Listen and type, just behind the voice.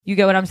You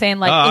get what I'm saying?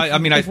 Like,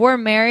 if we're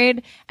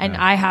married and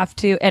Yeah. I have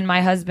to, and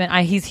my husband,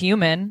 he's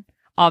human,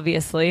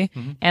 obviously,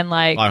 and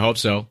like, I hope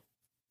so.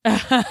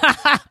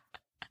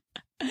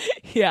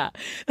 yeah.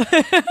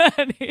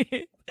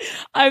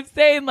 I'm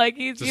saying like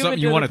he's Is there human. something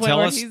you to want the to point tell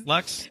where us, he's-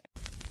 Lex?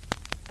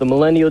 The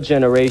millennial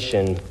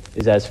generation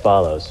is as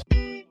follows.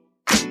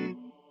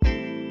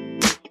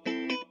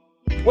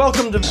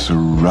 Welcome to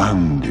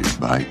Surrounded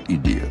by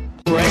idiots.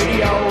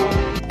 Radio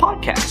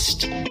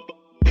Podcast.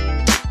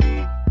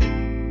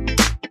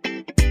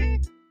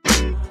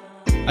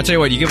 I tell you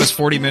what, you give us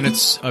 40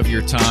 minutes of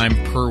your time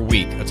per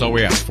week. That's all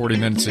we ask, 40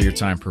 minutes of your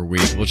time per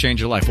week. We'll change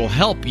your life. We'll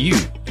help you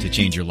to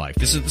change your life.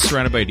 This is the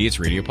Surrounded by Idiots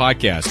Radio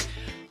Podcast.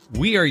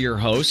 We are your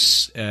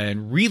hosts,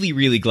 and really,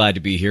 really glad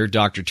to be here.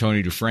 Dr.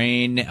 Tony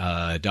Dufresne,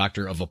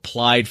 Doctor of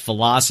Applied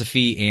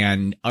Philosophy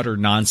and Utter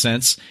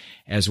Nonsense,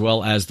 as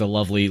well as the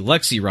lovely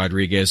Lexi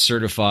Rodriguez,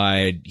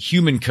 certified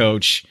human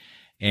coach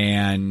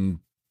and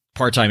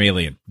part-time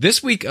alien.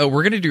 This week,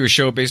 we're going to do a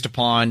show based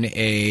upon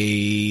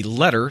a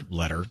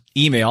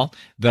email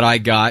that I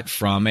got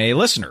from a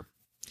listener.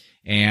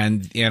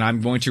 And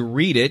I'm going to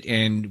read it,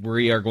 and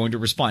we are going to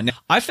respond. Now,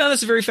 I found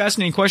this a very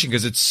fascinating question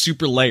because it's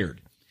super layered.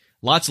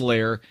 Lots of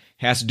layer,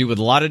 has to do with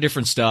a lot of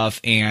different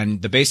stuff,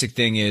 and the basic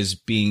thing is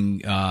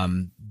being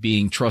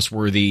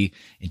trustworthy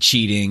and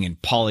cheating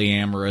and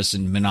polyamorous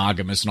and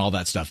monogamous and all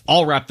that stuff,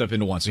 all wrapped up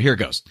into one. So here it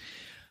goes.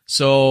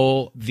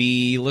 So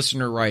the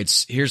listener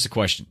writes, here's the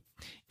question.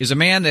 Is a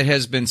man that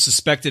has been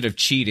suspected of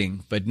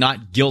cheating but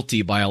not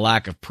guilty by a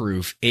lack of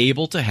proof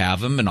able to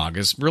have a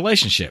monogamous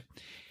relationship?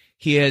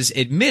 He has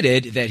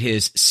admitted that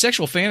his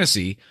sexual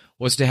fantasy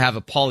was to have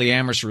a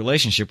polyamorous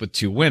relationship with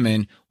two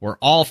women where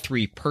all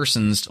three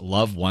persons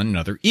love one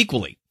another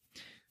equally.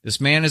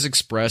 This man has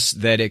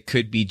expressed that it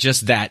could be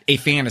just that, a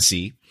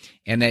fantasy,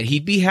 and that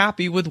he'd be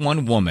happy with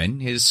one woman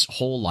his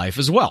whole life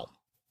as well.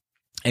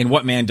 And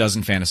what man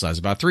doesn't fantasize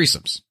about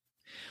threesomes?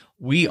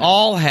 We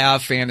all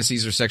have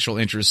fantasies or sexual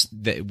interests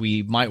that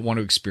we might want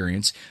to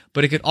experience,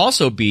 but it could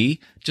also be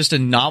just a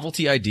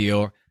novelty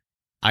idea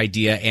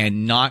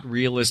and not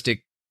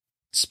realistic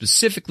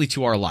specifically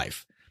to our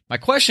life. My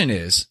question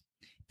is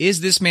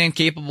this man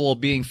capable of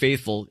being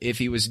faithful if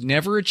he was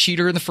never a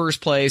cheater in the first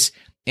place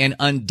and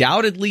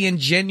undoubtedly and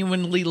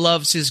genuinely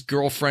loves his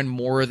girlfriend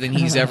more than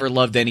he's ever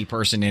loved any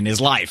person in his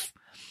life?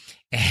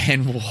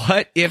 And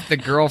what if the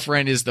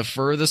girlfriend is the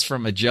furthest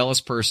from a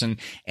jealous person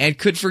and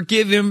could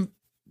forgive him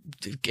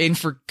and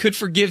could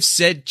forgive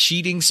said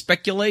cheating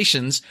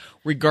speculations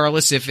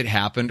regardless if it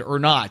happened or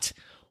not?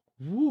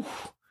 Woo.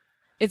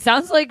 It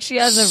sounds like she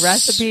has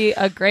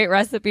a great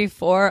recipe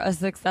for a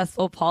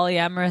successful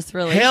polyamorous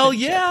relationship. Hell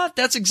yeah,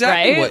 that's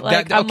exactly right?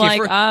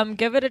 what.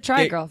 Give it a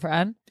try,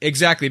 girlfriend.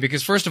 Exactly,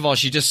 because first of all,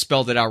 she just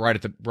spelled it out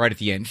right at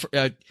the end.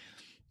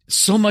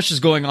 So much is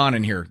going on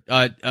in here.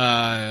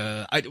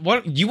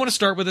 You want to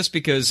start with this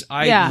because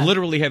I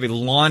literally have a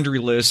laundry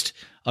list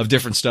of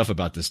different stuff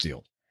about this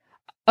deal.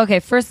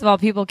 Okay, first of all,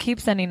 people keep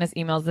sending us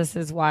emails. This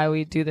is why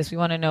we do this. We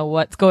want to know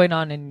what's going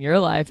on in your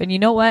life. And you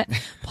know what?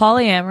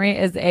 Polyamory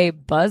is a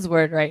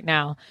buzzword right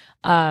now,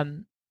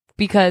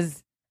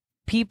 because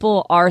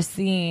people are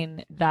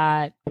seeing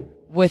that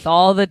with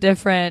all the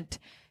different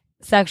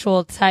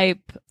sexual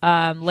type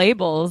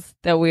labels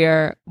that we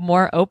are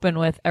more open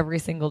with every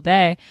single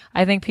day.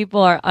 I think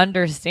people are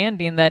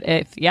understanding that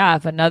if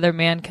another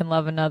man can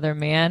love another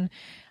man,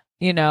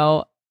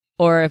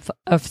 or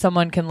if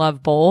someone can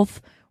love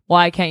both,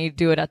 why can't you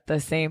do it at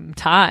the same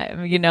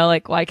time?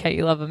 Why can't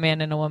you love a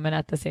man and a woman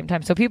at the same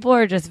time? So people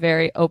are just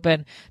very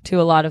open to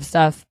a lot of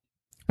stuff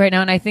right now.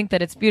 And I think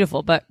that it's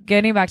beautiful. But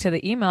getting back to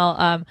the email,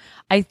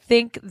 I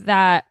think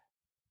that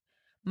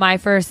my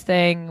first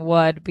thing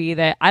would be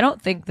that I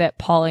don't think that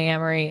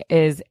polyamory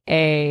is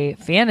a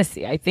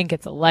fantasy. I think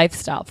it's a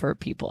lifestyle for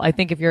people. I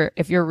think if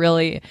you're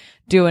really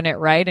doing it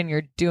right and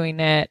you're doing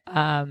it,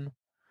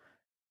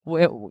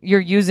 you're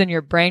using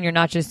your brain. You're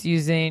not just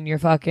using your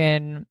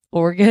fucking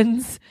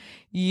organs.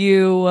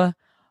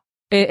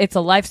 It's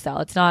a lifestyle.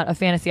 It's not a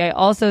fantasy. I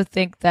also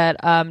think that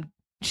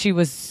she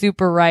was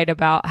super right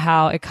about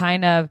how it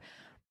kind of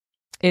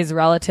is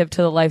relative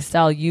to the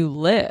lifestyle you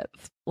live.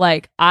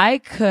 Like I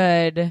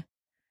could,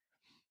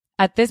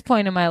 at this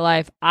point in my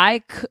life,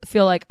 I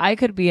feel like I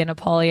could be in a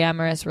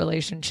polyamorous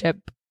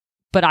relationship,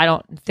 but I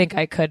don't think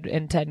I could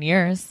in 10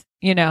 years.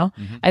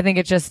 Mm-hmm. I think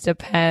it just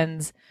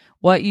depends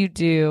what you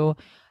do,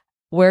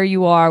 where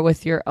you are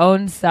with your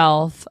own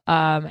self,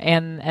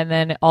 and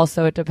then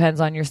also it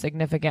depends on your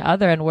significant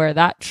other and where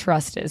that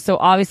trust is. So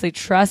obviously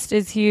trust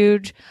is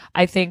huge.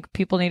 I think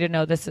people need to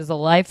know this is a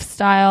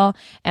lifestyle,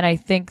 and I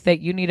think that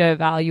you need to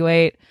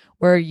evaluate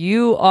where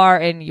you are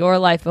in your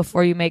life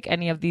before you make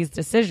any of these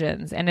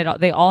decisions. And it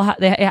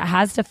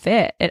has to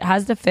fit. It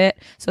has to fit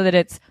so that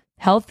it's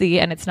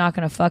healthy and it's not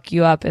going to fuck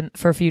you up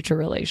for future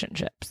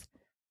relationships.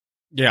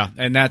 Yeah,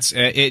 and that's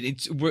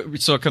it.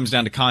 So it comes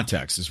down to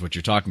context, is what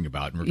you're talking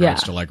about in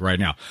regards to like right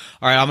now.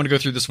 All right, I'm going to go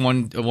through this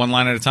one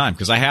line at a time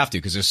because I have to,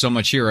 because there's so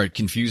much here it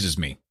confuses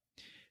me.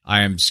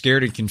 I am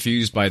scared and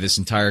confused by this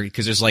entire,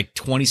 because there's like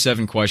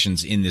 27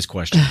 questions in this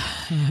question.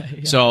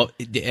 So,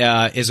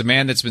 is a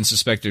man that's been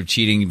suspected of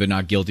cheating but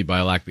not guilty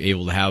by lack of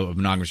able to have a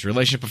monogamous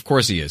relationship? Of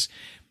course he is.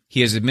 He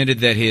has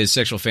admitted that his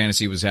sexual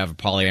fantasy was to have a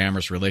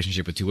polyamorous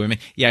relationship with 2 women.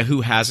 Yeah, who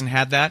hasn't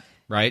had that,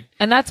 right?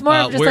 And that's more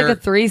of just like a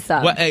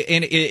threesome. Well,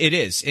 and it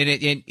is. And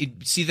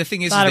it see, the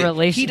thing is not a that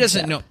relationship. He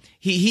doesn't know.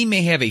 He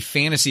may have a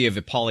fantasy of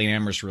a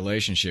polyamorous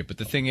relationship, but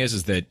the thing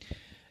is that,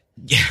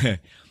 yeah,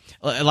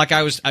 like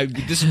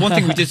this is one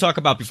thing we did talk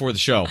about before the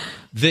show,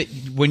 that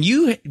when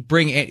you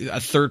bring a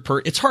third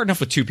person, it's hard enough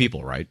with 2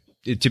 people, right?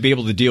 To be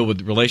able to deal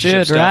with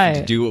relationship stuff,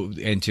 right.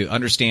 and to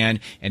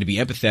understand and to be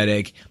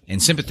empathetic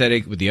and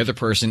sympathetic with the other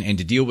person, and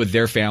to deal with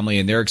their family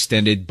and their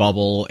extended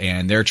bubble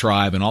and their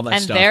tribe and all that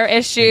and stuff. Their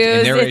issues.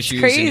 And their it's issues.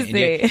 Crazy. And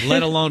yet,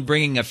 let alone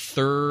bringing a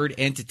third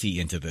entity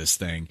into this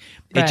thing.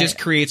 It just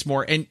creates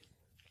more. And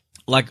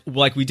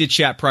like we did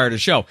chat prior to the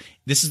show,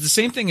 this is the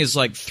same thing as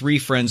like 3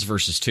 friends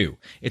versus 2.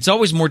 It's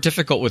always more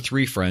difficult with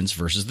 3 friends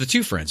versus the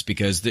 2 friends,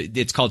 because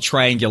it's called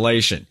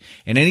triangulation.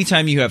 And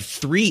anytime you have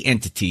 3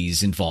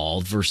 entities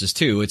involved versus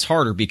 2, it's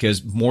harder,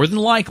 because more than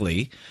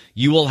likely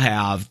you will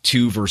have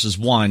 2 versus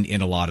 1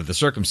 in a lot of the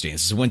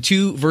circumstances. When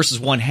 2 versus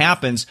 1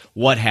 happens,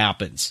 what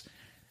happens?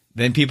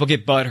 Then people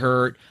get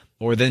butthurt,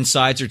 or then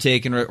sides are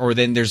taken, or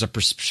then there's a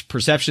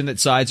perception that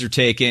sides are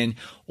taken,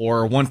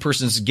 or one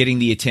person's getting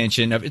the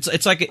attention of.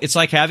 It's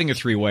like having a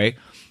 3-way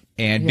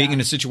and being in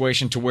a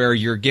situation to where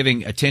you're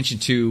giving attention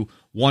to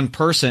one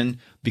person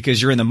because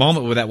you're in the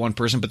moment with that one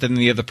person, but then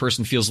the other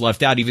person feels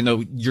left out, even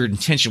though your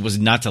intention was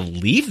not to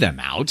leave them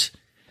out.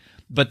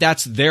 But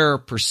that's their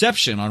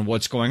perception on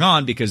what's going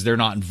on because they're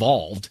not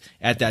involved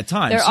at that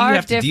time. There so are you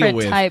have to deal different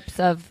with types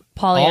of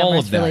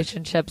polyamorous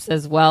relationships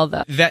as well,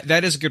 though.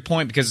 That is a good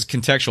point, because it's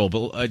contextual.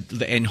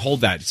 But and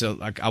hold that. So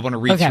I want to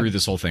read through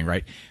this whole thing,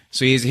 right?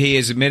 So he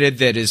has admitted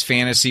that his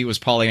fantasy was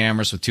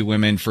polyamorous with 2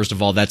 women. First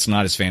of all, that's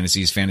not his fantasy.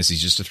 His fantasy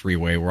is just a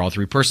 3-way where all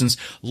 3 persons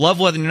love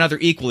one another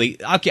equally.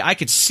 Okay, I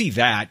could see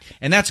that,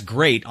 and that's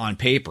great on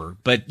paper.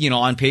 But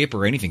on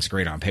paper, anything's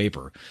great on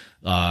paper.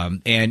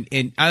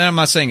 And I'm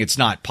not saying it's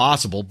not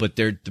possible, but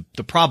the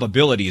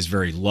probability is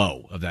very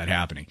low of that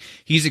happening.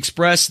 He's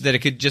expressed that it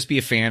could just be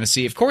a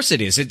fantasy. Of course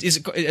it is.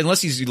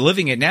 Unless he's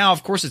living it now,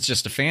 of course it's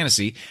just a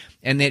fantasy.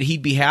 And that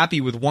he'd be happy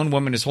with one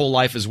woman his whole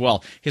life as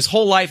well. His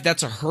whole life,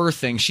 that's a her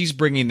thing. She's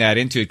bringing that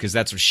into it because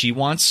that's what she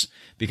wants,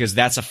 because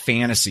that's a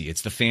fantasy.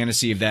 It's the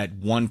fantasy of that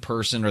one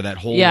person or that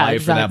whole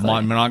life or that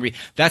monogamy.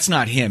 That's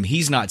not him.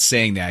 He's not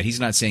saying that.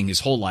 He's not saying his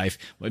whole life.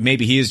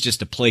 Maybe he is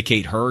just to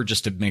placate her,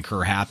 just to make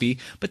her happy.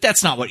 But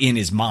that's not what in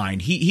his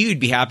mind. He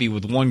would be happy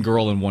with one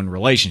girl in one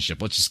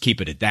relationship. Let's just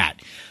keep it at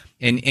that.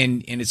 And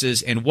it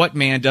says, and what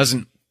man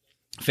doesn't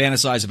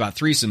fantasize about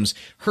threesomes?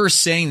 Her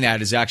saying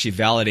that is actually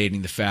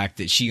validating the fact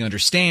that she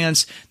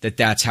understands that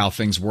that's how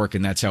things work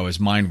and that's how his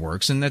mind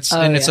works, and it's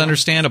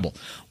understandable.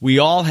 We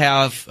all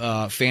have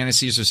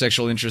fantasies or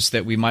sexual interests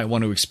that we might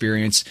want to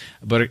experience,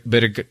 but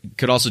it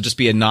could also just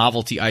be a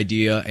novelty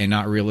idea and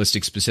not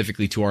realistic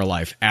specifically to our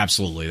life.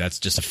 Absolutely, that's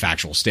just a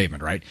factual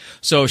statement, right?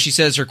 So she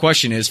says her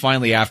question is,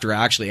 finally, after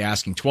actually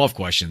asking 12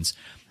 questions,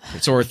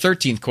 so her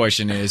 13th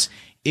question is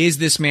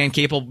this man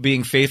capable of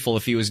being faithful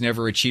if he was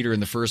never a cheater in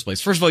the first place?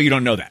 First of all, you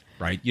don't know that,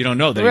 right? You don't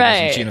know that he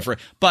wasn't cheating first.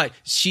 But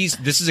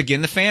this is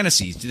again the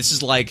fantasies. This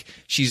is like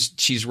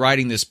she's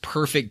riding this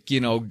perfect,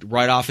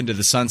 right off into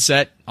the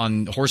sunset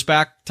on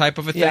horseback type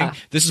of a thing. Yeah.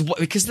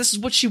 Because this is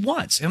what she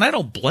wants, and I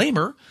don't blame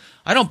her.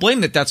 I don't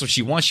blame that. That's what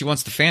she wants. She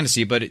wants the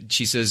fantasy, but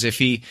she says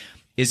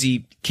is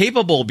he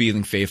capable of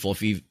being faithful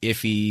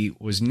if he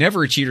was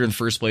never a cheater in the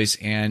first place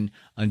and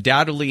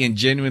undoubtedly and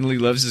genuinely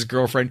loves his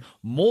girlfriend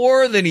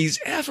more than he's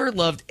ever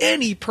loved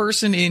any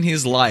person in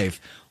his life?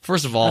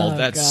 First of all,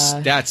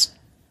 that's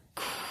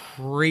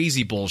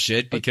crazy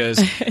bullshit, because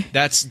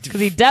that's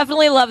because he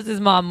definitely loves his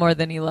mom more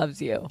than he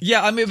loves you.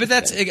 Yeah, I mean, but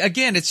that's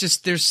again, it's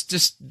just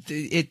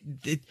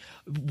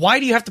why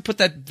do you have to put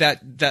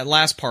that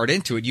last part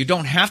into it? You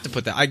don't have to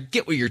put that. I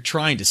get what you're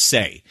trying to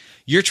say.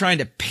 You're trying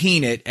to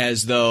paint it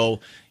as though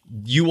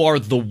you are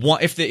the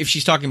one. If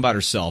she's talking about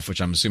herself, which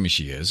I'm assuming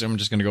she is, I'm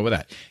just going to go with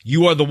that.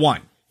 You are the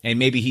one, and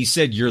maybe he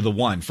said you're the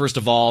one. First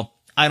of all,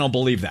 I don't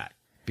believe that,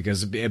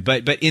 because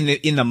but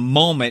in the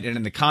moment and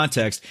in the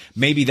context,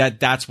 maybe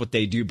that's what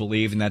they do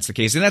believe, and that's the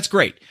case, and that's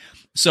great.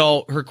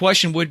 So her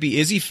question would be: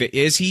 Is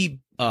he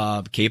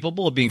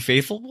capable of being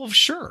faithful? Well,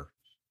 sure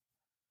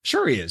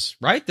he is,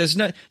 right? There's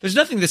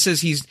nothing that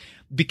says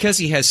because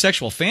he has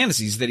sexual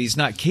fantasies that he's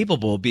not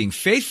capable of being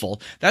faithful.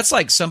 That's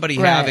like somebody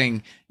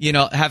having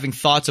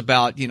thoughts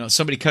about,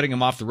 somebody cutting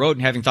him off the road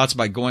and having thoughts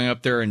about going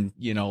up there and,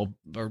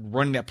 or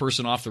running that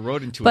person off the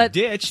road into a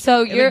ditch.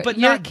 So you're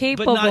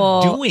capable, but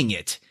not doing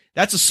it.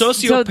 That's a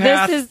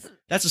sociopath.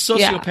 That's a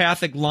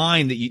sociopathic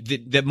line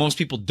that most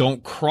people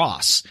don't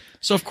cross.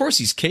 So of course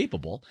he's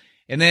capable.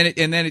 And then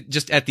it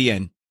just at the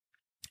end.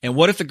 And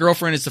what if the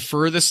girlfriend is the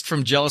furthest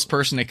from jealous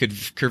person that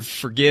could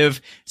forgive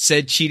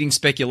said cheating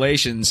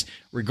speculations,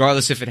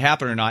 regardless if it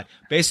happened or not?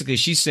 Basically,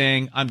 she's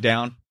saying, I'm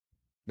down,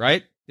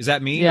 right? Is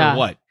that me or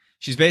what?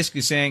 She's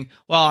basically saying,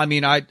 well, I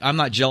mean, I'm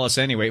not jealous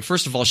anyway.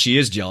 First of all, she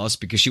is jealous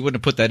because she wouldn't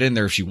have put that in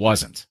there if she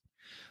wasn't.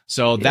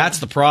 So that's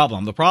the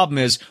problem. The problem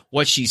is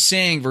what she's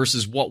saying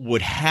versus what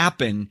would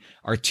happen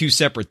are two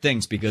separate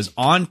things, because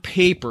on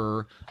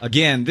paper,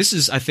 again, this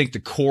is, I think, the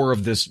core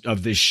of this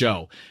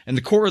show. And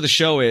the core of the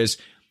show is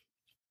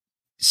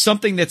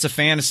something that's a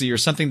fantasy or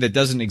something that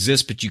doesn't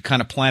exist, but you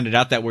kind of plan it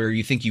out that way, or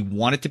you think you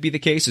want it to be the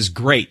case, is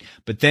great.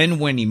 But then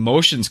when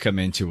emotions come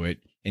into it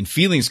and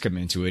feelings come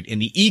into it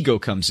and the ego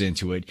comes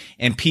into it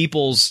and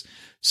people's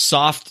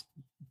soft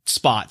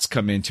spots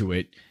come into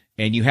it,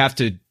 and you have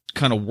to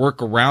kind of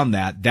work around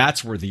that,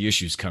 that's where the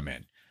issues come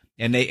in.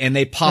 And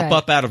they pop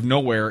up out of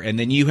nowhere, and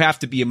then you have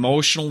to be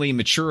emotionally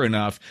mature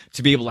enough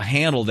to be able to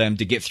handle them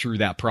to get through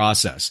that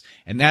process.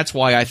 And that's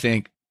why I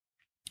think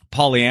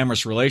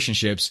polyamorous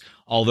relationships,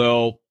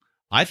 although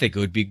I think it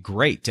would be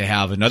great to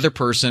have another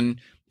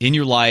person in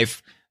your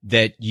life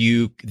that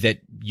you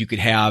could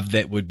have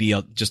that would be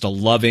just a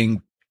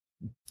loving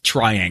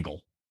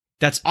triangle.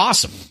 That's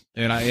awesome.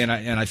 And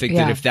I think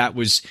that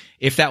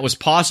if that was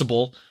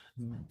possible,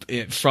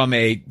 from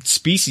a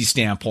species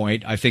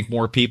standpoint, I think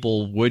more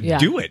people would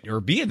do it or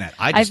be in that.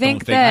 I don't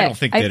think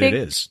that it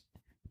is.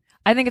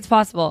 I think it's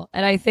possible.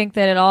 And I think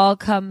that it all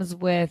comes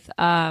with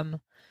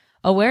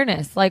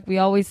awareness. Like we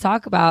always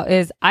talk about,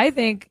 is I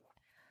think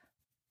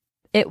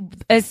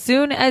as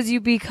soon as you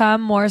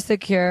become more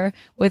secure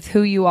with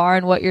who you are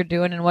and what you're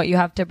doing and what you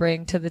have to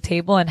bring to the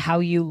table and how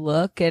you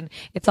look, and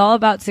it's all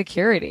about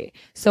security.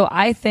 So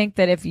I think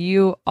that if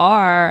you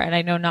are, and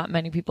I know not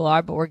many people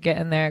are, but we're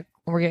getting there,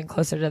 we're getting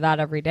closer to that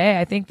every day.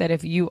 I think that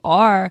if you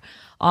are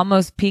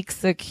almost peak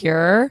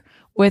secure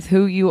with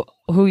who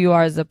you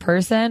are as a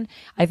person,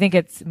 I think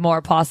it's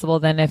more possible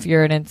than if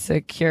you're an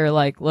insecure,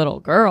 like, little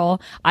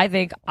girl. I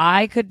think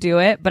I could do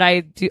it, but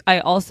I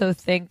also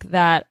think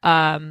that,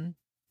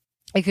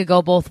 it could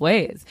go both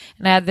ways.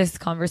 And I had this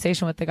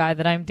conversation with the guy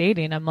that I'm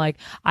dating. I'm like,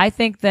 I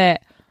think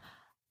that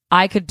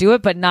I could do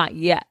it, but not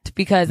yet,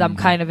 because I'm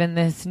kind of in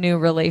this new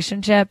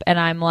relationship, and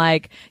I'm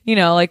like,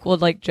 like we'll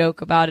like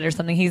joke about it or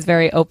something. He's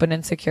very open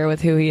and secure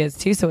with who he is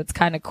too. So it's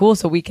kind of cool.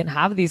 So we can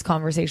have these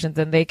conversations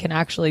and they can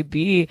actually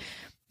be,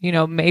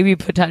 maybe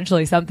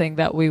potentially something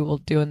that we will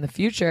do in the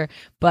future.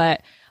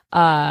 But,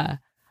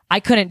 I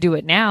couldn't do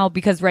it now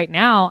because right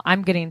now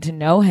I'm getting to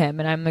know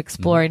him and I'm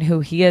exploring who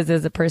he is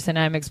as a person.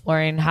 I'm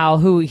exploring how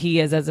who he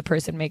is as a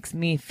person makes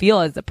me feel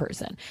as a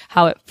person,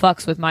 how it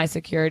fucks with my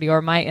security or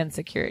my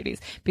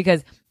insecurities,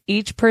 because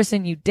each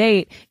person you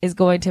date is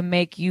going to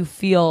make you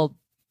feel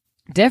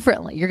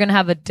differently. You're going to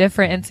have a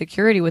different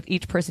insecurity with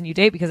each person you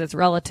date because it's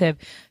relative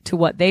to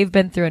what they've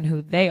been through and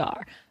who they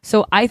are.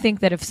 So I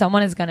think that if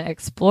someone is going to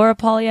explore a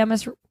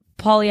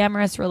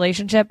polyamorous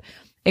relationship,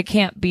 it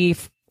can't be,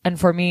 and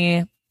for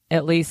me,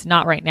 at least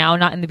not right now,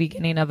 not in the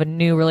beginning of a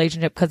new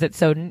relationship because it's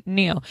so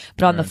new.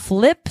 But on the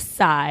flip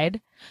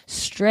side,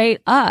 straight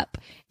up,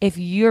 if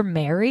you're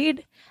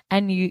married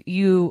and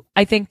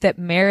I think that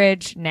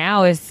marriage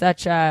now is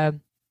such a,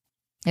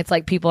 it's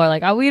like people are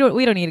like, oh, we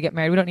don't need to get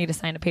married. We don't need to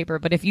sign a paper.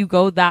 But if you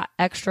go that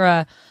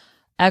extra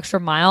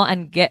mile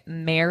and get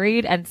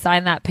married and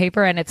sign that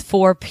paper, and it's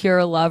for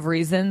pure love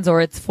reasons,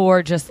 or it's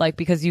for just like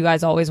because you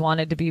guys always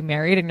wanted to be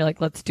married and you're like,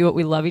 let's do it,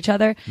 we love each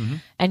other,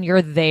 and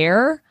you're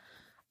there,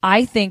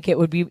 I think it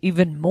would be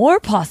even more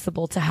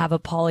possible to have a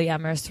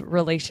polyamorous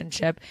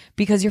relationship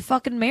because you're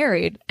fucking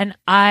married. And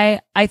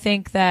I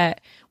think that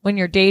when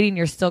you're dating,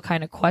 you're still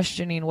kind of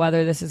questioning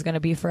whether this is going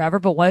to be forever.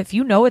 But what if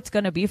you know it's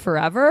going to be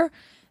forever,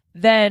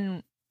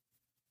 then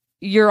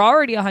you're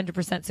already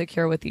 100%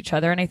 secure with each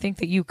other. And I think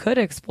that you could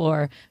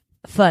explore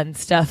fun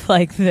stuff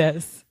like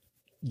this.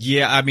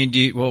 Yeah. I mean,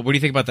 what do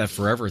you think about that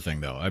forever thing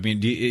though? I mean,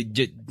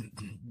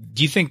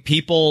 do you think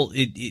people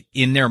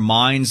in their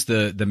minds,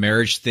 the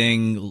marriage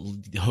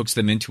thing hooks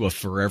them into a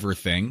forever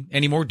thing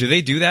anymore? Do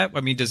they do that?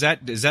 I mean, is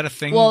that a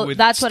thing? Well,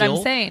 that's what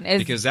I'm saying.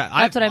 Because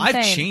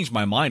I've changed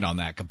my mind on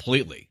that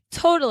completely.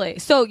 Totally.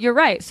 So you're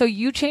right. So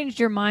you changed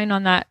your mind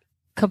on that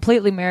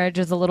completely. Marriage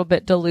is a little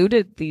bit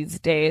diluted these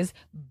days,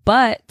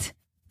 but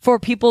for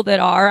people that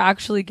are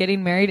actually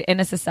getting married in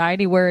a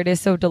society where it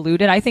is so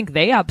diluted, I think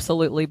they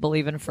absolutely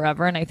believe in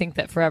forever. And I think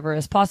that forever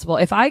is possible.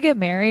 If I get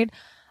married,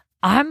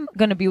 I'm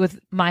going to be with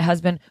my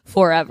husband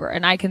forever.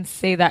 And I can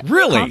say that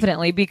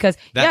confidently because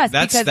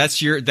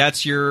that's your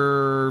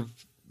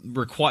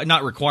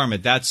not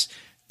requirement. That's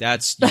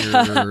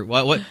your,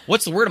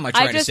 what's the word am I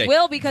trying to say? I just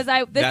will, because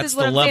this is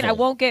what I'm saying. I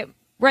won't get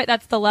right.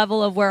 That's the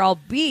level of where I'll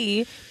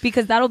be,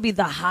 because that'll be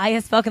the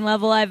highest fucking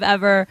level I've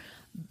ever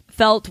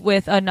felt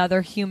with another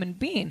human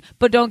being.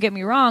 But don't get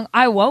me wrong.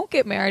 I won't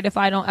get married if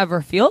I don't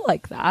ever feel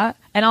like that.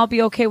 And I'll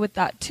be okay with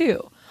that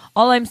too.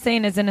 All I'm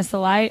saying is in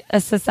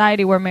a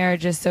society where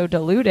marriage is so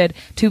diluted,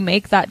 to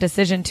make that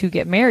decision to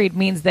get married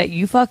means that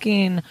you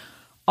fucking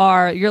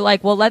you're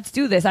like, well, let's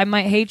do this. I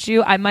might hate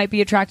you. I might be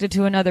attracted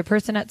to another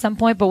person at some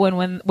point. But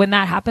when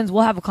that happens,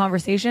 we'll have a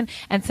conversation.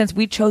 And since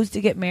we chose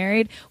to get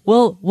married,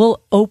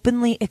 we'll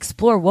openly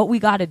explore what we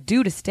got to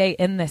do to stay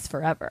in this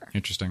forever.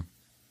 Interesting.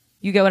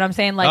 You get what I'm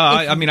saying?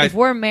 Like, if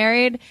we're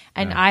married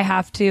and I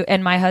have to,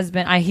 and my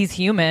husband, he's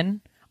human.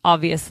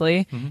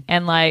 obviously.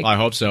 And like, I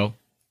hope so.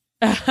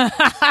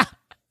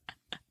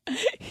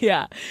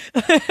 yeah.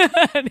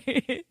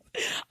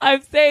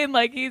 I'm saying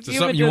like he's So human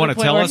something to you want the to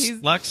point tell where us,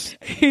 he's- Lex?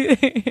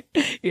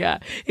 yeah,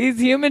 he's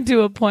human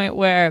to a point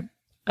where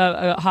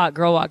a hot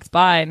girl walks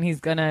by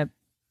and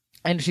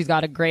and she's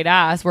got a great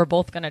ass. We're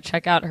both gonna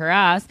check out her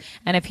ass,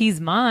 and if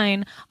he's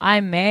mine, I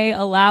may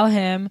allow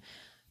him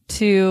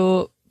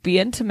to be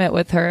intimate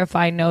with her if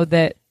I know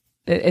that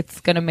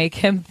it's gonna make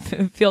him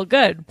feel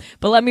good.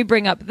 But let me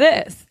bring up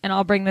this, and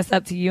I'll bring this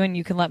up to you, and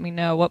you can let me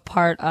know what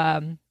part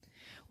of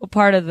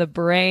the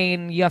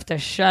brain you have to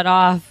shut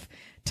off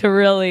to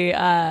really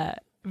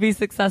be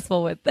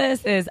successful with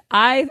this. Is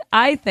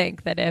I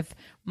think that if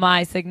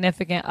my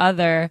significant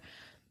other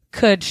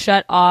could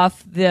shut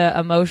off the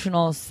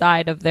emotional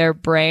side of their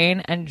brain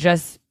and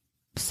just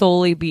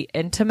solely be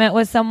intimate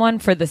with someone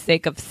for the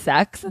sake of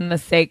sex and the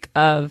sake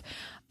of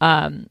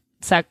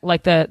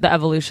like the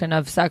evolution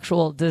of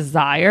sexual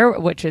desire,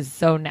 which is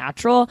so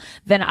natural,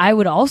 then I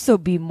would also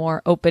be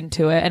more open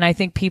to it. And I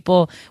think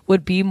people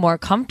would be more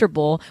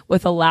comfortable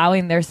with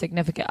allowing their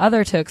significant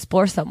other to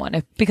explore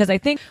someone. Because I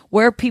think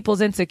where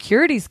people's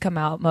insecurities come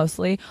out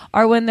mostly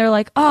are when they're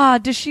like,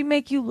 does she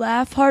make you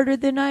laugh harder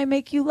than I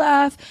make you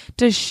laugh?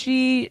 Does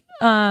she,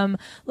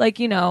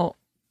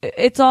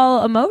 it's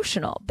all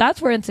emotional.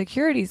 That's where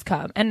insecurities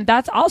come. And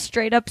I'll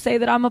straight up say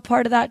that I'm a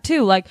part of that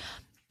too. Like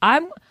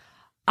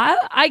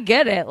I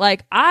get it.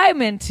 Like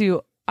I'm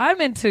into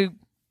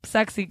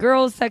sexy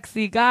girls,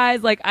 sexy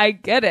guys. Like I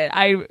get it.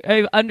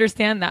 I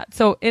understand that.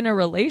 So in a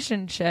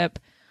relationship,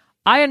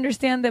 I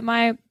understand that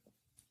my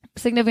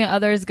significant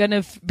other is going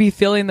to be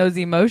feeling those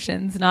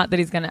emotions, not that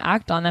he's going to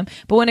act on them.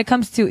 But when it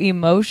comes to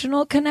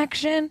emotional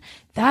connection,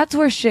 that's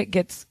where shit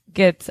gets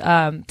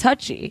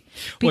touchy.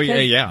 Well,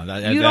 Because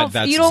yeah. you don't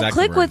exactly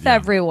click right, with yeah.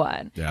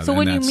 everyone. Yeah, So and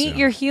when you that's, meet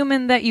your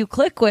human that you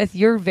click with,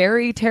 you're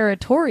very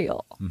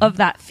territorial of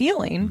that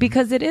feeling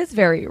because it is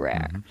very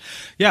rare.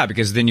 Yeah,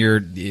 because then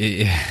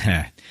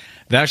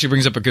that actually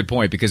brings up a good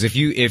point, because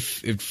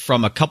if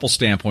from a couple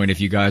standpoint,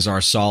 if you guys are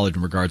solid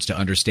in regards to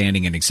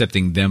understanding and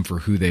accepting them for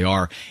who they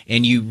are,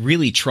 and you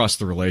really trust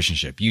the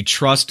relationship, you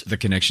trust the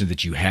connection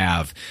that you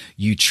have,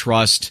 you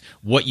trust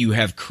what you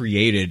have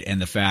created,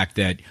 and the fact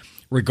that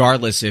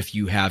regardless if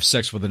you have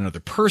sex with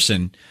another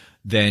person,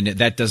 then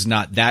that does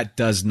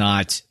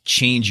not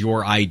change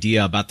your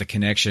idea about the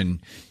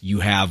connection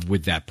you have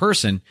with that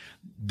person,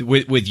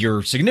 with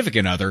your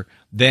significant other,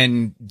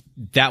 then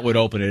that would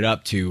open it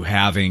up to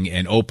having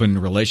an open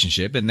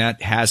relationship. And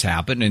that has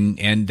happened,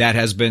 and that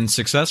has been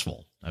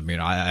successful. I mean,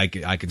 I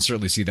can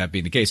certainly see that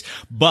being the case,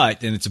 and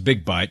it's a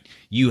big but,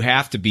 you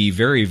have to be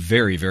very,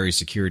 very, very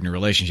secure in your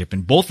relationship.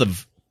 And both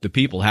of the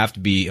people have to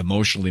be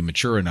emotionally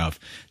mature enough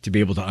to be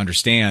able to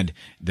understand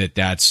that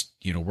that's,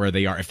 where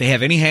they are. If they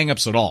have any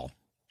hangups at all,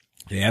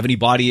 if they have any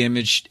body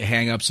image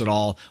hangups at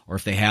all, or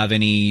if they have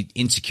any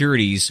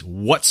insecurities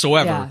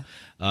whatsoever,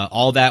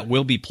 all that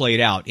will be played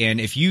out.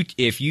 And if you're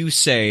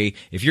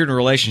in a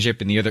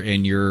relationship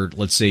and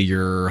let's say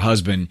your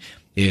husband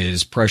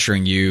is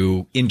pressuring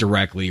you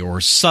indirectly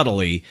or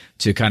subtly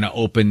to kind of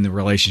open the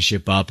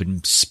relationship up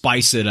and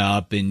spice it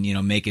up and,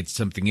 make it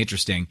something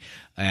interesting,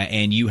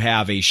 and you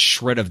have a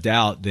shred of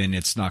doubt, then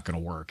it's not going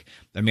to work.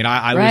 I mean,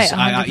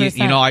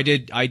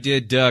 I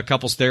did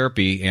couples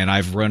therapy, and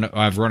I've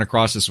run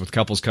across this with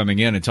couples coming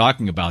in and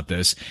talking about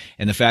this.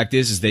 And the fact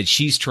is that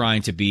she's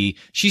trying to be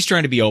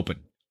open.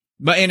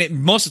 But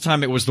most of the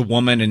time it was the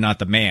woman and not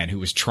the man who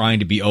was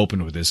trying to be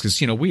open with this,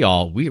 because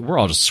we're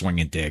all just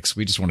swinging dicks.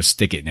 We just want to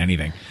stick it in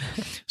anything.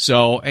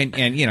 So and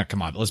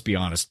come on, let's be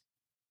honest.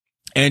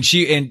 And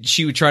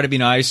she would try to be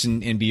nice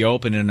and be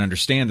open and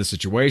understand the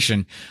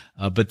situation.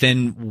 But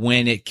then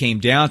when it came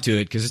down to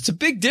it, because it's a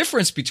big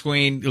difference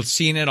between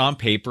seeing it on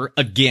paper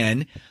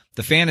again,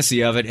 the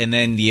fantasy of it, and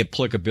then the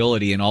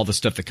applicability and all the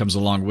stuff that comes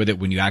along with it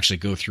when you actually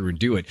go through and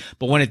do it.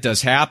 But when it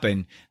does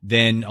happen,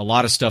 then a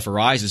lot of stuff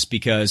arises,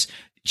 because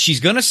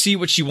she's going to see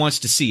what she wants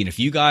to see. And if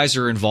you guys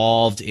are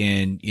involved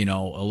in, a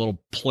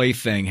little play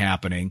thing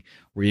happening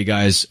where you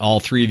guys, all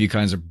three of you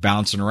kinds of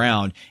bouncing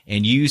around,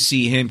 and you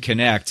see him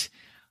connect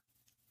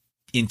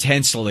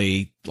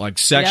intensely, like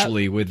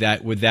sexually with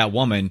that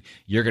woman,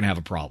 you're going to have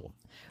a problem.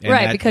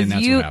 And because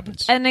that's what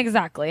happens. And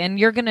exactly. And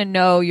you're going to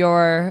know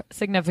your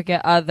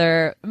significant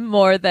other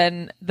more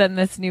than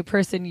this new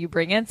person you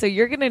bring in. So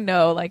you're going to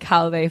know like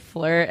how they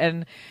flirt.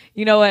 And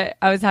you know what?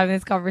 I was having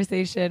this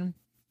conversation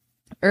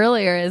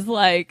earlier, is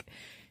like,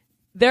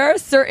 there are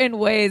certain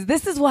ways.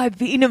 This is why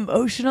being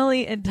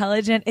emotionally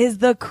intelligent is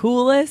the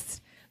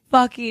coolest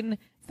fucking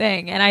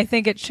thing. And I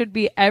think it should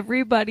be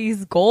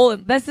everybody's goal.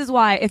 And this is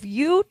why if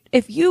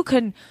you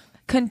can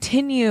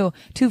continue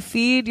to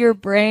feed your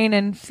brain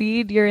and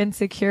feed your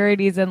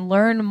insecurities and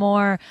learn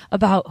more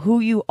about who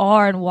you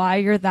are and why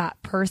you're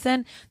that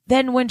person,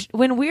 then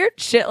when weird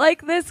shit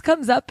like this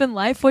comes up in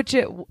life, which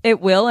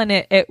it will, and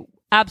it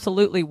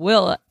absolutely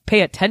will,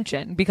 pay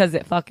attention, because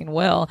it fucking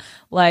will.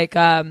 Like,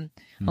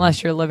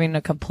 unless you're living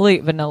a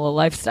complete vanilla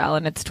lifestyle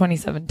and it's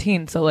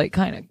 2017. So like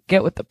kind of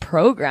get with the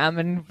program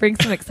and bring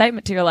some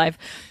excitement to your life.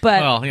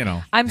 But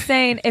well, I'm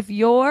saying if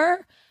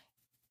you're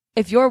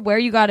if you're where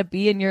you got to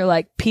be in your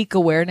like peak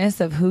awareness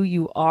of who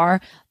you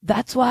are,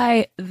 that's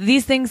why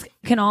these things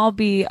can all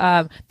be,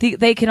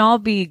 they can all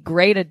be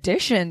great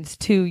additions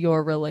to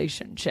your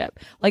relationship.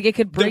 Like it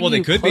could bring well, they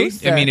you could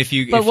closer. be. I mean, if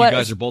you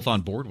guys are both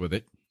on board with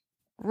it.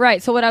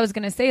 Right. So what I was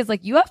going to say is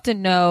like, you have to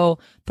know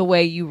the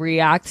way you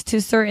react to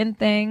certain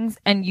things,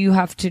 and you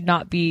have to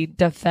not be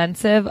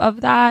defensive of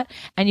that.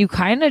 And you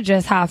kind of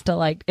just have to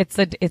like,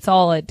 it's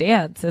all a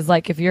dance. Is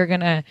like, if you're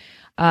going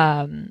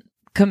to,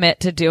 commit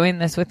to doing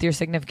this with your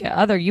significant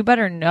other, you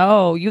better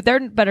know, there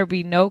better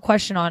be no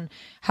question on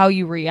how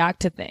you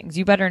react to things.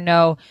 You better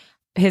know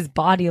his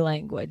body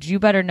language. You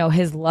better know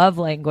his love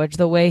language,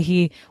 the way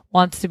he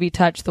wants to be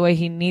touched, the way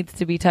he needs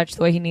to be touched,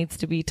 the way he needs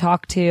to be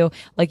talked to.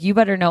 Like, you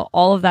better know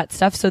all of that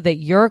stuff so that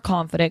you're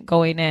confident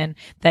going in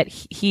that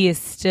he is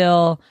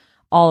still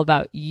all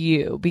about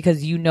you,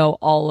 because you know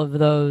all of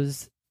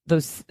those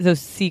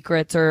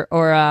secrets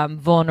or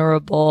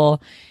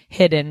vulnerable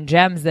hidden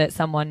gems that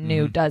someone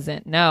new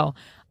doesn't know.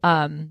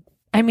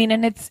 I mean,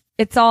 and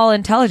it's all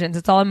intelligence.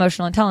 It's all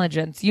emotional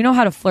intelligence. You know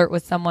how to flirt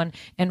with someone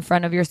in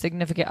front of your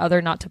significant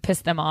other, not to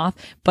piss them off.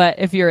 But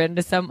if you're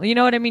into you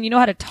know what I mean? You know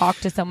how to talk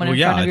to someone in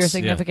front of your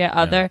significant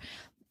other,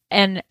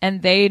 and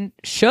they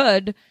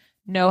should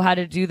know how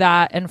to do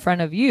that in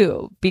front of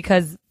you,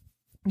 because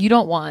you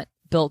don't want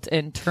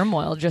built-in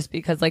turmoil just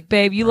because, like,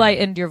 babe, you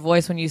lightened your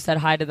voice when you said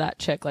hi to that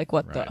chick. Like,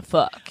 what the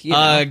fuck? You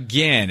know?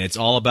 Again, it's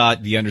all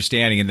about the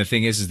understanding. And the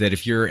thing is that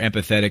if you're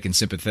empathetic and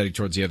sympathetic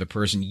towards the other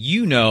person,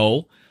 you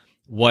know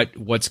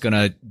what's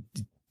gonna,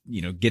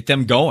 get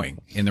them going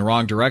in the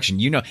wrong direction.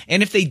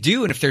 And if they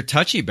do, and if they're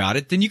touchy about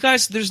it, then you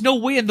guys, there's no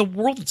way in the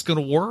world it's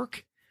gonna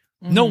work.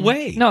 No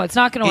way. No, it's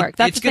not going to work.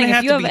 That's the thing.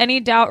 If you have any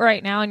doubt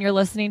right now and you're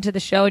listening to the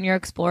show and you're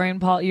exploring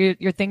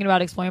you're thinking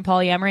about exploring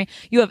polyamory,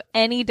 you have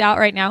any doubt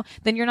right now,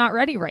 then you're not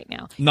ready right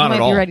now. Not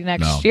at all. You might be ready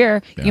next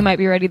year. Yeah. You might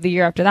be ready the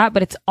year after that,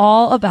 but it's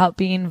all about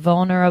being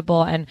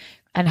vulnerable and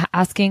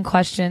asking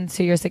questions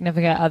to your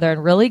significant other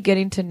and really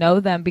getting to know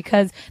them,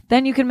 because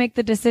then you can make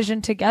the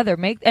decision together.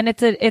 And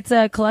it's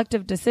a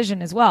collective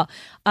decision as well.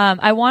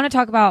 I want to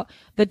talk about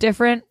the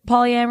different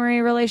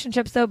polyamory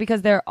relationships though,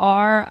 because there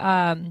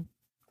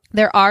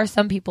are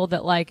some people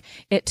that like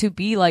it to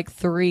be like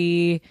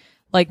three,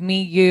 like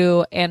me,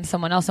 you, and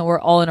someone else, and we're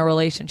all in a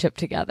relationship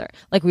together.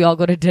 Like, we all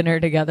go to dinner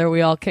together,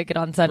 we all kick it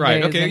on Sundays.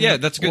 Right. Okay. Yeah,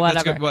 that's good. Whatever.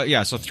 That's good. Well,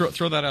 yeah. So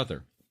throw that out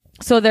there.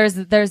 So there's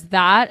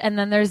that, and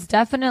then there's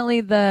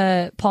definitely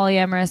the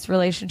polyamorous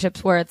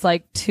relationships where it's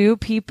like two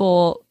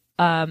people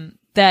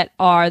that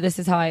are. This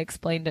is how I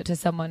explained it to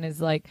someone: is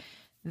like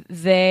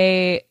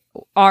they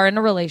are in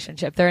a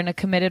relationship, they're in a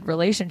committed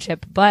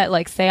relationship, but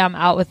like, say I'm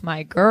out with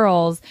my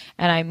girls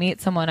and I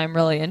meet someone I'm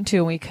really into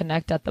and we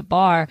connect at the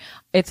bar,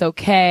 it's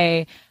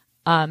okay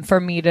for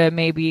me to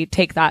maybe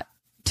take that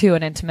to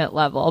an intimate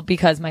level,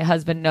 because my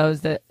husband knows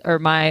that, or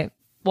my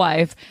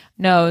wife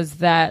knows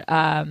that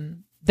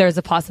there's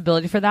a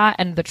possibility for that,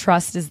 and the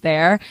trust is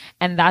there,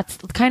 and that's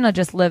kind of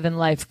just living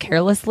life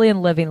carelessly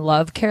and living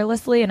love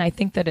carelessly. And I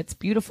think that it's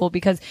beautiful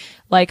because,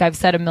 like I've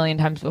said a million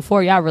times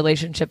before, yeah,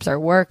 relationships are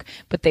work,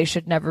 but they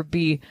should never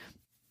be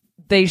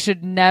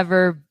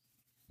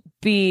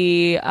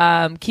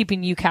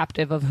keeping you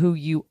captive of who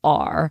you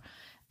are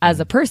as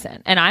a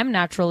person. And I'm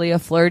naturally a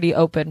flirty,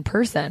 open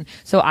person,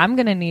 so I'm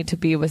going to need to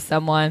be with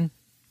someone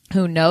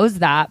who knows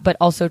that, but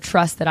also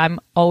trust that I'm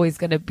always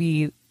going to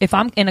be, if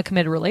I'm in a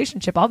committed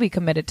relationship, I'll be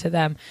committed to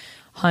them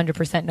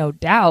 100%, no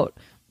doubt.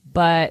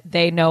 But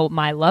they know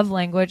my love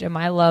language, and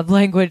my love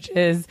language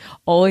is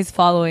always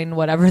following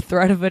whatever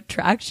thread of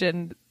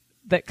attraction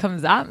that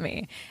comes at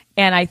me.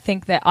 And I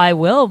think that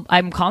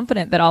I'm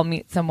confident that I'll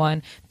meet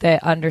someone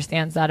that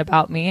understands that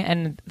about me,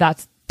 and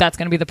that's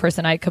going to be the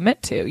person I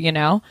commit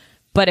to,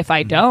 But if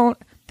I don't,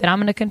 then I'm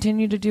going to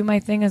continue to do my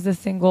thing as a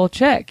single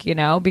chick,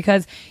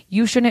 because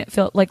you shouldn't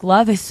feel like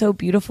love is so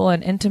beautiful,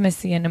 and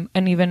intimacy and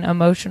even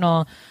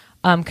emotional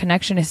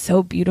connection is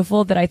so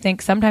beautiful, that I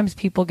think sometimes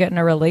people get in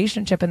a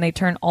relationship and they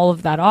turn all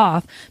of that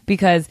off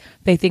because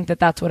they think that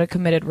that's what a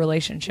committed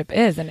relationship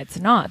is. And it's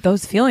not.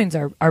 Those feelings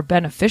are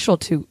beneficial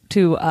to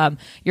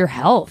your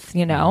health,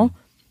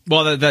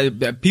 Well,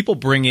 the people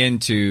bring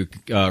into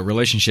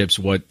relationships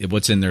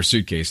what's in their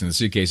suitcase, and the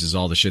suitcase is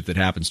all the shit that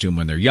happens to them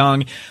when they're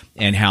young,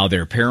 and how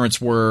their parents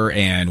were,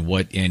 and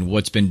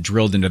what's been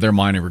drilled into their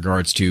mind in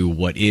regards to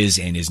what is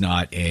and is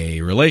not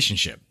a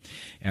relationship.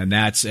 And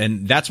that's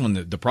when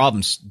the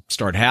problems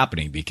start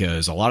happening,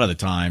 because a lot of the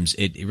times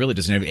it really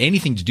doesn't have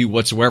anything to do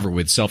whatsoever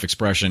with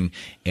self-expression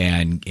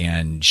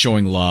and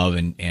showing love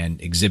and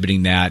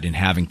exhibiting that and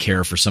having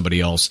care for somebody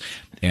else,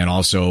 and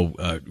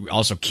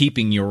also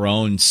keeping your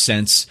own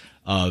sense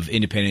of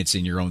independence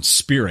in your own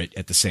spirit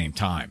at the same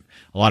time.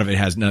 A lot of it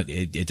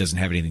it doesn't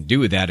have anything to do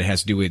with that. It has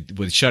to do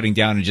with shutting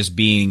down and just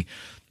being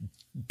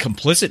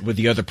complicit with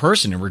the other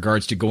person in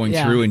regards to going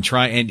through and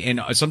trying and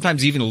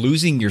sometimes even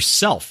losing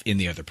yourself in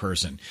the other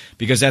person,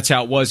 because that's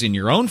how it was in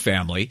your own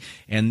family.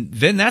 And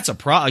then that's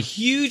a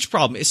huge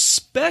problem,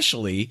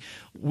 especially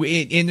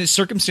in a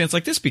circumstance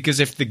like this,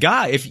 because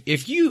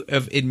if you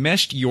have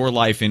enmeshed your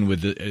life in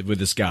with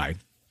this guy,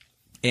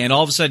 And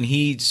all of a sudden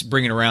he's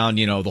bringing around,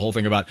 the whole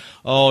thing about,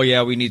 oh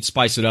yeah, we need to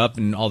spice it up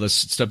and all this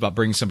stuff about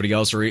bringing somebody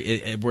else, or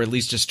we're at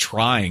least just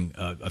trying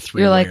a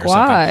three-way. You're like, or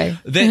something. why?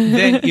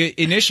 Then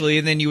initially,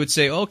 and then you would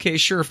say, okay,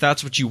 sure, if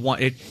that's what you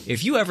want.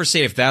 If you ever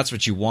say if that's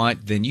what you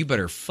want, then you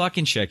better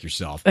fucking check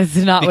yourself. It's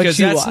not what you want. Because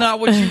that's not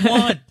what you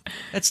want.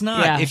 That's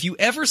not. Yeah. If you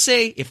ever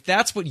say if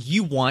that's what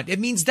you want, it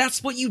means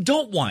that's what you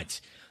don't want.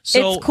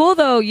 So it's cool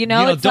though, it's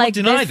don't like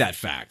deny that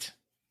fact.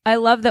 I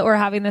love that we're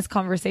having this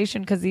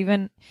conversation because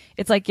even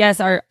it's like, yes,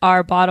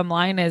 our bottom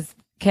line is,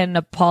 can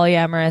a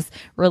polyamorous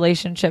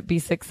relationship be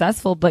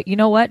successful? But you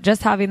know what?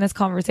 Just having this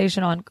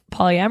conversation on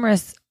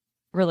polyamorous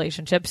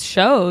relationships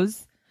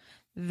shows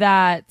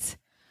that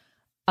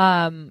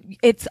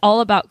it's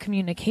all about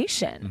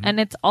communication, and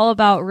it's all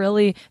about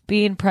really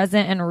being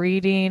present and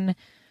reading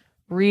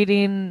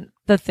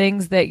the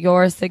things that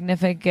your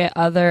significant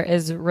other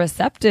is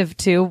receptive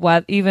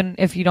to, even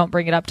if you don't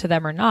bring it up to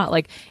them or not.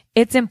 Like,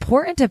 it's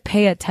important to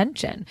pay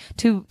attention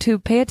to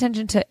pay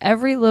attention to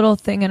every little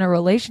thing in a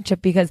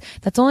relationship, because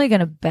that's only going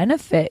to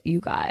benefit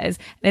you guys.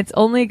 And it's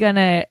only going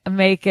to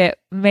make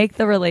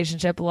the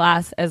relationship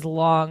last as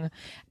long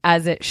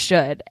as it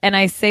should. And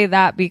I say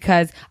that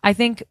because I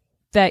think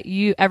that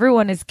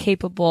everyone is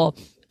capable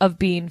of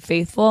being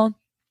faithful.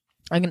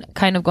 I'm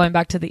kind of going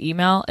back to the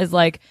email is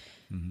like,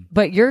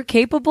 but you're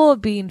capable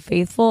of being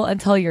faithful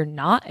until you're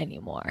not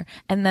anymore.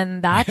 And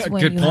then that's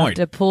when you have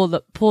to pull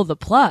the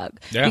plug.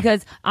 Yeah.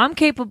 Because I'm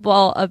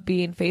capable of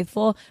being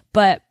faithful,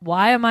 but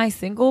why am I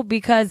single?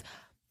 Because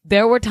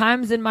there were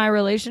times in my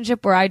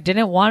relationship where I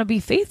didn't want to be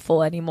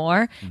faithful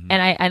anymore.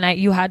 And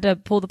you had to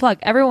pull the plug.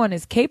 Everyone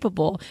is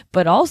capable,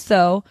 but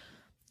also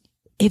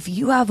if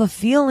you have a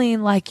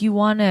feeling like you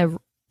want to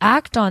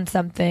act on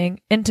something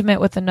intimate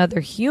with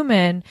another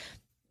human,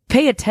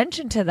 pay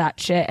attention to that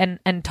shit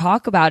and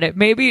talk about it.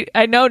 Maybe,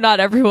 I know not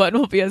everyone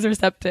will be as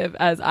receptive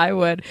as I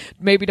would.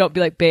 Maybe don't be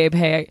like, babe,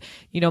 hey,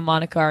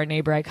 Monica, our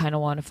neighbor, I kind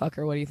of want to fuck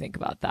her. What do you think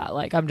about that?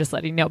 Like, I'm just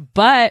letting you know.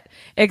 But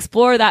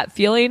explore that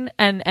feeling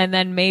and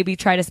then maybe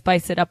try to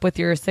spice it up with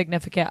your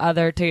significant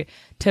other to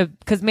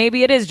because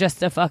maybe it is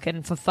just a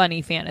fucking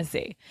funny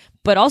fantasy.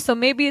 But also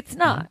maybe it's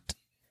not.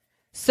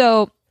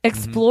 So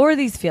explore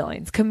these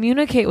feelings.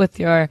 Communicate with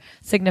your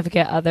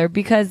significant other,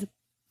 because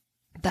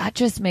that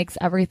just makes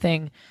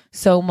everything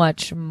so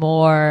much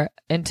more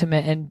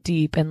intimate and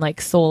deep and like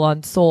soul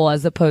on soul,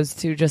 as opposed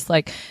to just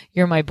like,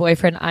 you're my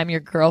boyfriend, I'm your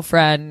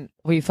girlfriend,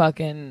 we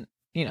fucking,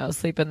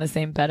 sleep in the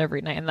same bed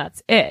every night and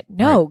that's it.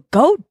 No, right.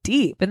 Go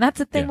deep. And that's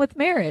the thing with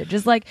marriage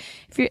is like,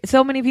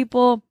 so many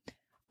people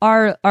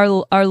are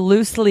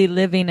loosely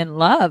living in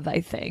love,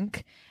 I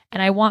think.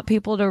 And I want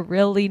people to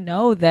really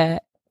know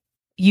that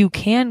you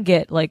can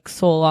get like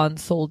soul on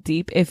soul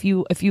deep if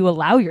you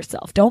allow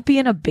yourself. Don't be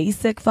in a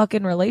basic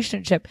fucking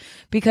relationship,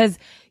 because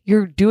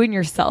you're doing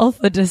yourself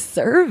a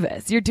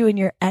disservice. You're doing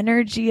your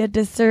energy a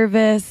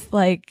disservice.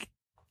 Like,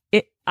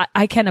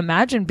 I can't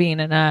imagine being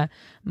in a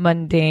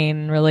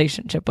mundane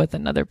relationship with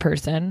another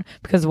person,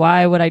 because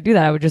why would I do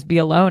that? I would just be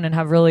alone and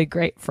have really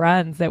great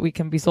friends that we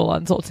can be soul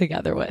on soul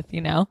together with,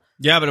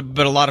 Yeah,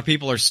 but a lot of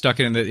people are stuck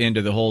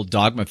into the whole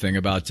dogma thing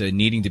about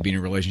needing to be in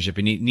a relationship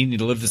and needing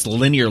to live this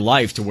linear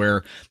life to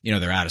where,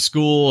 they're out of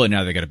school and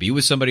now they got to be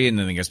with somebody and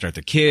then they got to start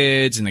their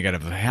kids and they got to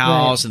have a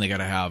house and they got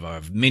to have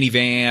a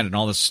minivan and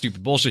all this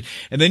stupid bullshit.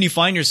 And then you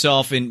find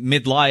yourself in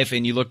midlife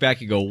and you look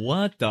back and go,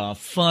 what the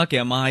fuck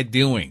am I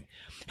doing?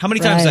 How many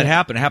times does that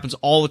happen? It happens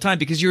all the time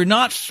because you're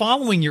not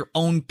following your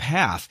own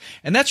path.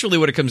 And that's really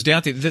what it comes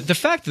down to. The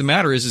fact of the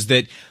matter is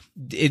that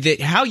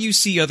how you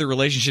see other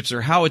relationships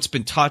or how it's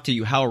been taught to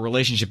you how a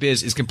relationship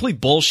is complete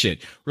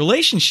bullshit.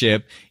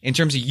 Relationship, in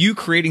terms of you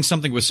creating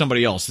something with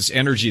somebody else, this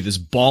energy, this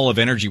ball of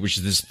energy, which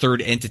is this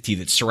third entity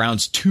that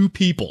surrounds two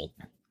people,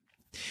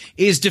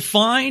 is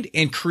defined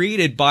and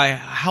created by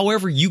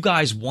however you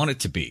guys want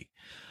it to be.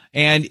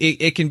 And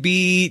it can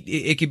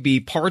be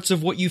parts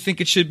of what you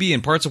think it should be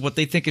and parts of what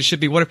they think it should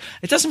be. Whatever.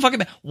 It doesn't fucking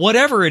matter.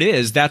 Whatever it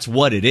is, that's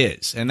what it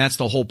is. And that's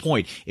the whole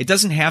point. It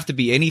doesn't have to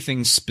be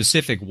anything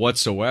specific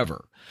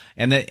whatsoever.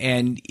 But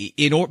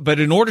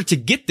in order to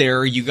get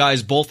there, you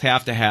guys both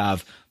have to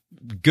have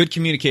good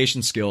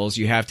communication skills.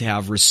 You have to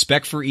have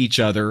respect for each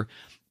other.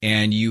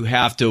 And you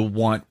have to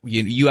want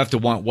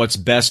what's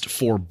best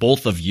for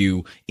both of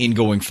you in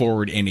going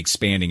forward and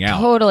expanding out.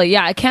 Totally.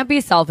 Yeah. It can't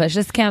be selfish.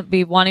 This can't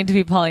be wanting to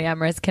be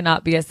polyamorous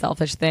cannot be a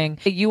selfish thing.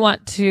 You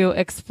want to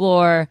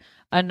explore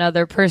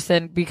another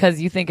person because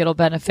you think it'll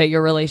benefit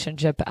your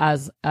relationship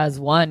as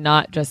one,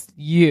 not just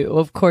you.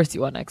 Of course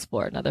you want to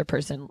explore another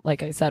person.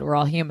 Like I said, we're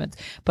all humans,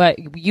 but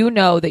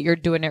that you're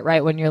doing it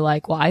right when you're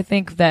like, well, I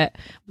think that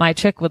my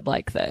chick would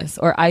like this,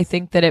 or I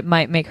think that it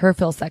might make her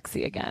feel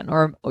sexy again,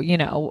 or,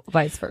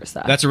 vice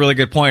versa. That's a really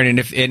good point.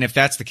 And if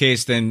that's the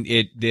case, then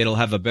it'll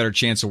have a better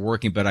chance of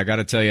working. But I got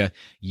to tell you,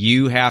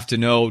 you have to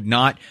know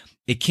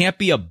it can't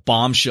be a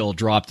bombshell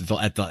dropped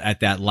at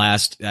that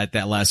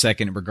last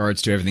second in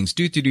regards to everything's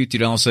do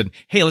all of a sudden,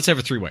 hey, let's have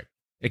a three-way.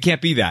 It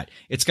can't be that.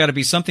 It's got to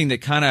be something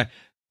that kind of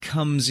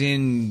comes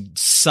in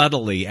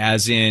subtly,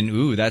 as in,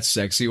 ooh, that's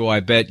sexy. Oh,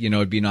 I bet,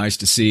 it'd be nice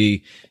to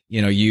see,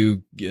 you know,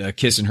 you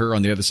kissing her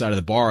on the other side of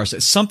the bar. So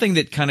it's something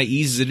that kind of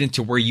eases it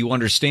into where you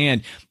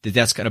understand that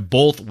that's kind of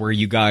both where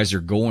you guys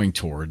are going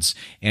towards.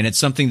 And it's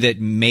something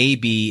that may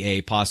be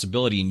a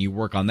possibility and you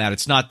work on that.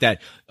 It's not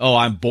that, oh,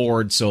 I'm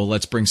bored, so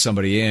let's bring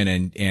somebody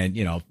in and,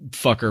 you know,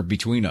 fuck her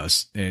between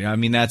us. I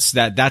mean, that's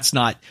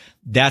not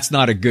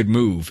a good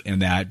move in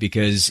that,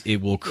 because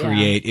it will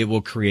create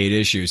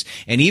issues.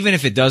 And even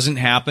if it doesn't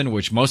happen,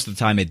 which most of the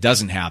time it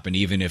doesn't happen,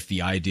 even if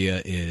the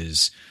idea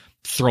is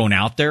thrown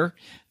out there,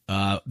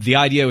 the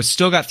idea was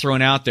still got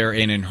thrown out there,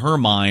 and in her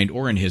mind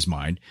or in his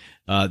mind,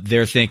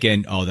 they're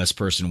thinking, oh, this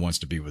person wants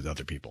to be with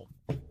other people.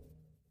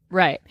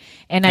 Right.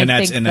 And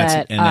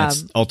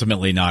that's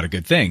ultimately not a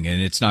good thing.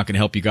 And it's not going to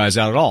help you guys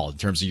out at all in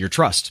terms of your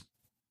trust.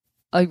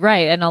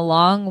 Right. And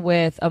along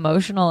with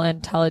emotional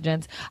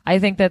intelligence, I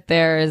think that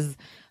there is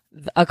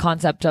a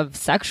concept of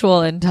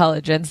sexual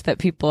intelligence that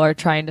people are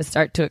trying to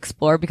start to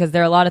explore, because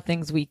there are a lot of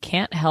things we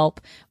can't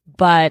help,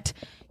 but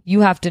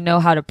you have to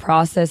know how to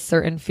process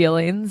certain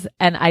feelings.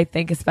 And I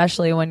think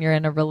especially when you're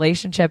in a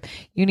relationship,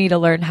 you need to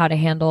learn how to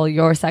handle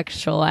your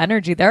sexual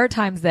energy. There are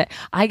times that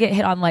I get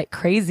hit on like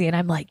crazy and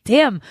I'm like,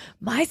 damn,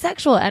 my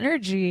sexual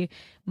energy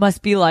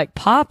must be like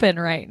popping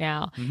right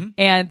now. Mm-hmm.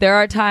 And there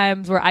are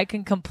times where I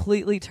can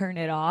completely turn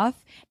it off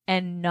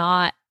and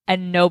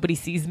nobody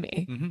sees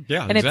me. Mm-hmm.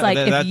 Yeah. And it's like,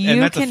 if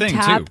you can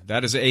tap, too.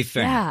 That is a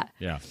thing.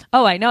 Yeah.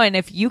 Oh, I know. And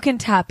if you can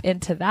tap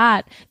into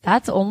that,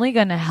 that's only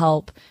going to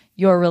help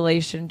your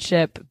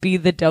relationship be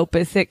the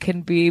dopest it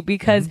can be,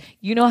 because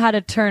you know how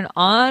to turn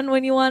on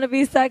when you want to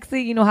be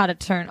sexy. You know how to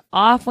turn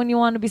off when you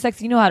want to be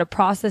sexy. You know how to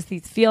process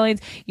these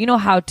feelings. You know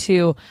how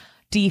to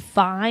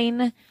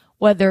define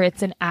whether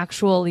it's an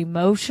actual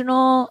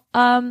emotional,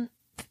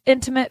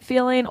 intimate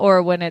feeling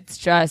or when it's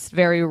just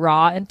very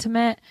raw,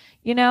 intimate,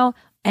 you know?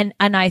 And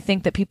I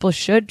think that people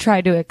should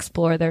try to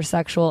explore their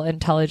sexual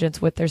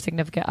intelligence with their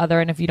significant other.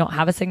 And if you don't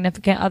have a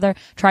significant other,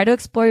 try to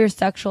explore your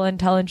sexual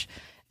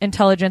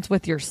intelligence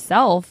with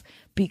yourself,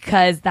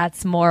 because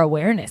that's more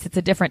awareness. It's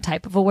a different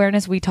type of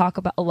awareness. We talk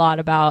a lot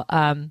about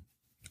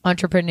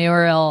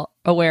entrepreneurial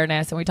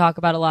awareness, and we talk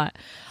a lot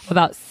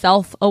about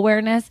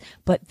self-awareness,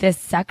 but this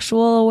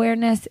sexual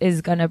awareness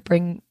is going to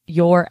bring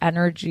your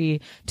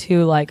energy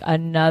to like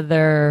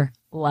another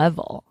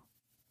level.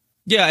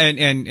 Yeah,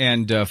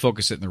 and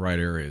focus it in the right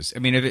areas. I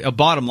mean, a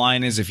bottom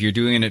line is, if you're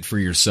doing it for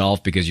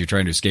yourself because you're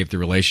trying to escape the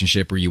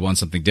relationship or you want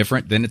something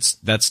different, then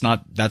that's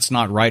not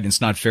right, and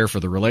it's not fair for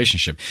the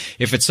relationship.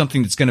 If it's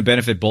something that's going to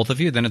benefit both of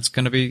you, then it's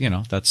going to be, you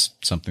know, that's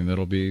something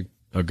that'll be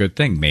a good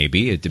thing.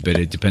 Maybe but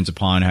it depends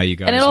upon how you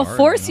guys are. And it'll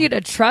force you to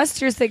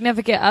trust your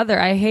significant other.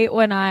 I hate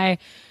when I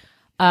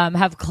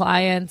have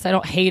clients. I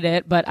don't hate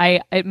it, but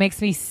it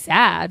makes me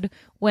sad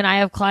when I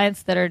have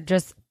clients that are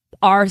just,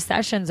 our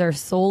sessions are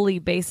solely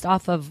based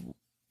off of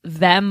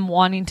them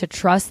wanting to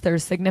trust their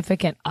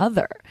significant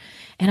other.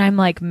 And I'm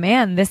like,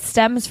 man, this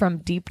stems from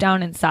deep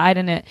down inside,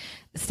 and it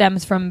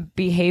stems from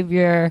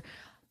behavior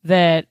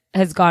that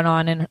has gone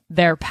on in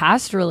their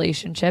past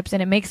relationships.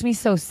 And it makes me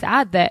so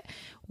sad that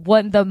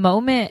when the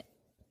moment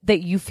that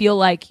you feel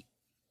like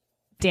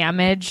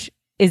damage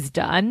is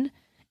done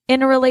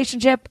in a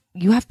relationship,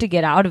 you have to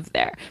get out of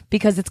there,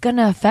 because it's going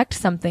to affect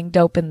something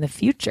dope in the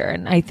future.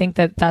 And I think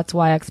that that's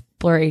why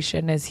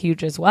exploration is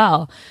huge as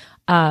well.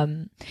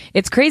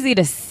 It's crazy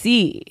to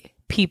see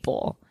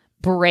people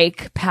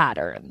break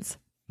patterns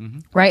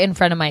right in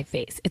front of my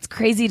face. It's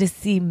crazy to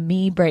see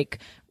me break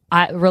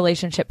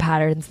relationship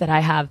patterns that I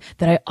have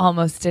that I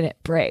almost didn't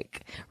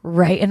break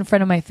right in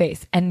front of my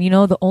face. And you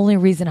know, the only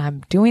reason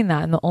I'm doing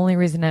that, and the only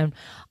reason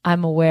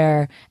I'm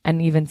aware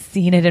and even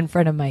seeing it in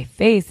front of my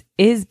face,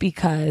 is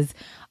because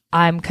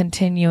I'm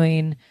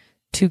continuing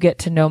to get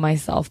to know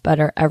myself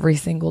better every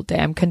single day.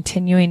 I'm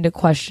continuing to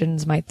question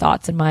my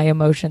thoughts and my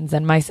emotions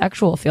and my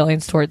sexual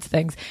feelings towards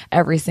things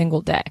every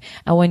single day.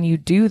 And when you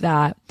do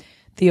that,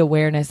 the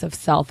awareness of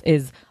self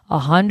is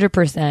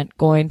 100%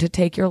 going to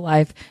take your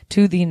life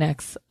to the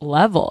next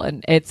level.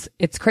 And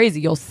it's crazy.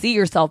 You'll see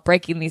yourself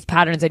breaking these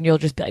patterns and you'll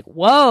just be like,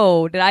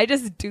 whoa, did I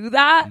just do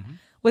that?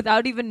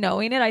 Without even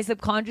knowing it, I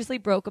subconsciously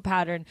broke a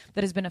pattern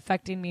that has been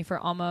affecting me for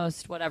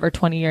almost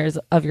 20 years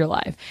of your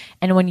life.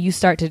 And when you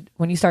start to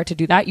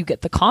do that, you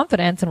get the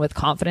confidence, and with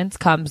confidence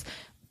comes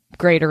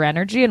greater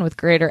energy, and with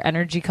greater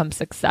energy comes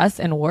success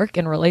and work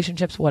and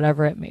relationships,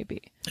 whatever it may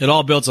be. It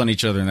all builds on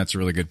each other, and that's a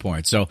really good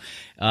point. So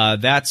I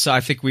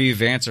think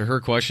we've answered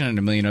her question and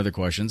a million other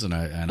questions, and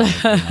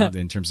I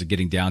in terms of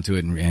getting down to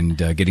it and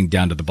getting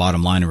down to the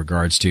bottom line in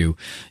regards to,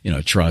 you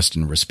know, trust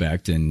and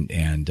respect and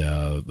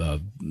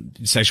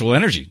sexual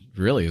energy,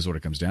 really is what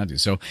it comes down to.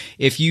 So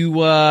if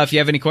you have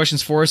any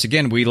questions for us,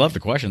 again, we love the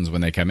questions when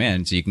they come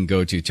in. So you can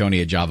go to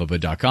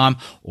Tony@javabud.com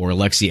or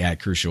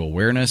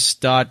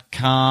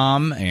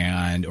Lexi@crucialawareness.com,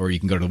 or you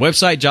can go to the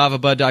website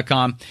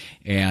javabud.com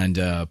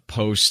and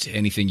post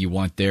anything you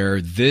want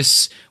there.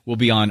 This will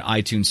be on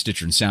iTunes,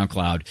 Stitcher, and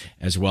SoundCloud,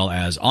 as well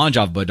as on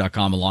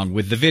JavaBud.com, along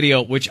with the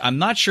video, which I'm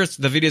not sure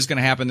the video is going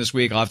to happen this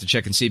week. I'll have to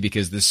check and see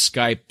because the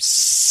Skype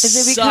sucks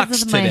Is it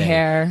because of my today.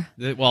 hair?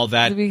 Well,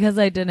 that Is it because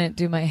I didn't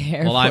do my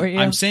hair for you?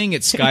 I'm saying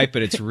it's Skype,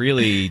 but it's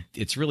really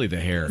the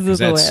hair. This is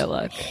the way that's- I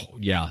look.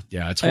 Yeah,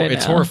 it's I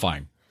it's know.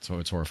 horrifying. So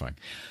it's horrifying.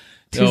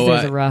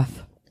 Tuesdays are rough.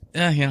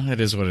 Yeah, it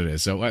is what it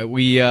is. So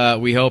we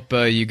hope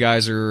you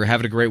guys are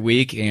having a great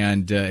week,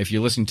 and if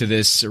you're listening to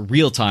this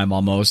real time,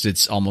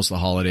 it's almost the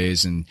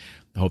holidays, and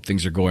I hope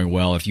things are going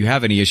well. If you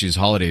have any issues,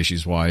 holiday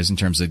issues wise, in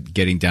terms of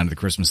getting down to the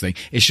Christmas thing,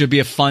 it should be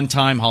a fun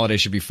time.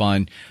 Holidays should be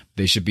fun.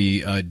 They should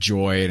be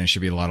joy, and it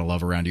should be a lot of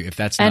love around you. If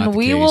that's not the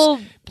case,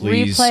 will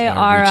please replay reach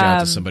our out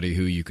to somebody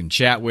who you can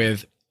chat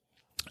with,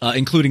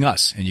 including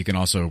us, and you can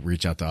also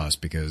reach out to us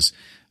because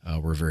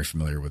we're very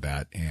familiar with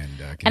that.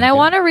 And I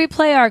want to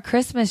replay our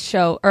Christmas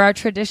show or our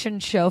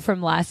tradition show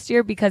from last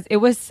year because it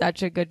was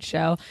such a good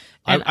show.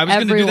 And I was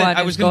going to do that.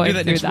 I was going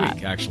to do that next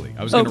week. Actually,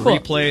 I was going to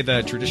replay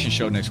the tradition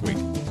show next week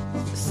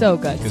So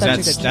good.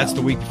 because that's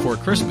the week before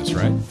Christmas,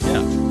 right?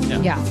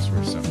 Yeah.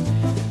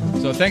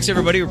 So thanks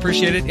everybody. We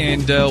appreciate it,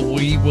 and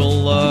we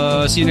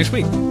will see you next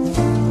week.